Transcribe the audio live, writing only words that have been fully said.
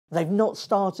They've not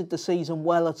started the season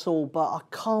well at all, but I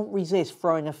can't resist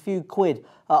throwing a few quid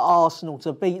at Arsenal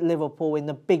to beat Liverpool in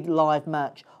the big live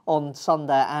match on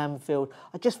Sunday at Anfield.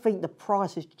 I just think the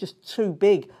price is just too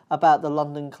big about the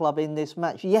London club in this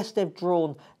match. Yes, they've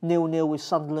drawn 0-0 with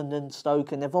Sunderland and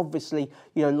Stoke, and they've obviously,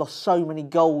 lost so many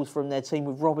goals from their team,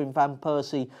 with Robin van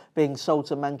Persie being sold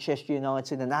to Manchester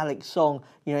United and Alex Song,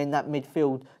 in that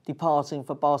midfield departing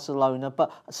for Barcelona.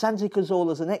 But Santi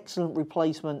Cazorla's an excellent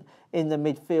replacement in the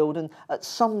midfield, and at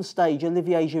some stage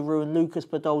Olivier Giroud and Lucas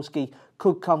Podolski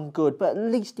could come good, but at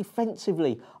least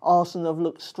defensively Arsenal have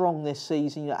looked strong this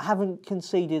season, haven't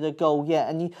conceded a goal yet.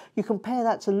 And you compare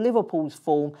that to Liverpool's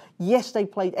form. Yes, they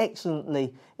played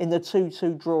excellently in the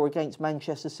 2-2 draw against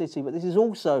Manchester City, but this is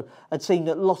also a team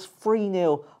that lost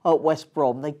 3-0 at West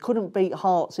Brom. They couldn't beat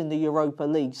Hearts in the Europa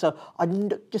League, so I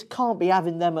just can't be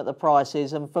having them at the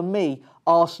prices, and for me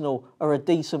Arsenal are a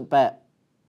decent bet.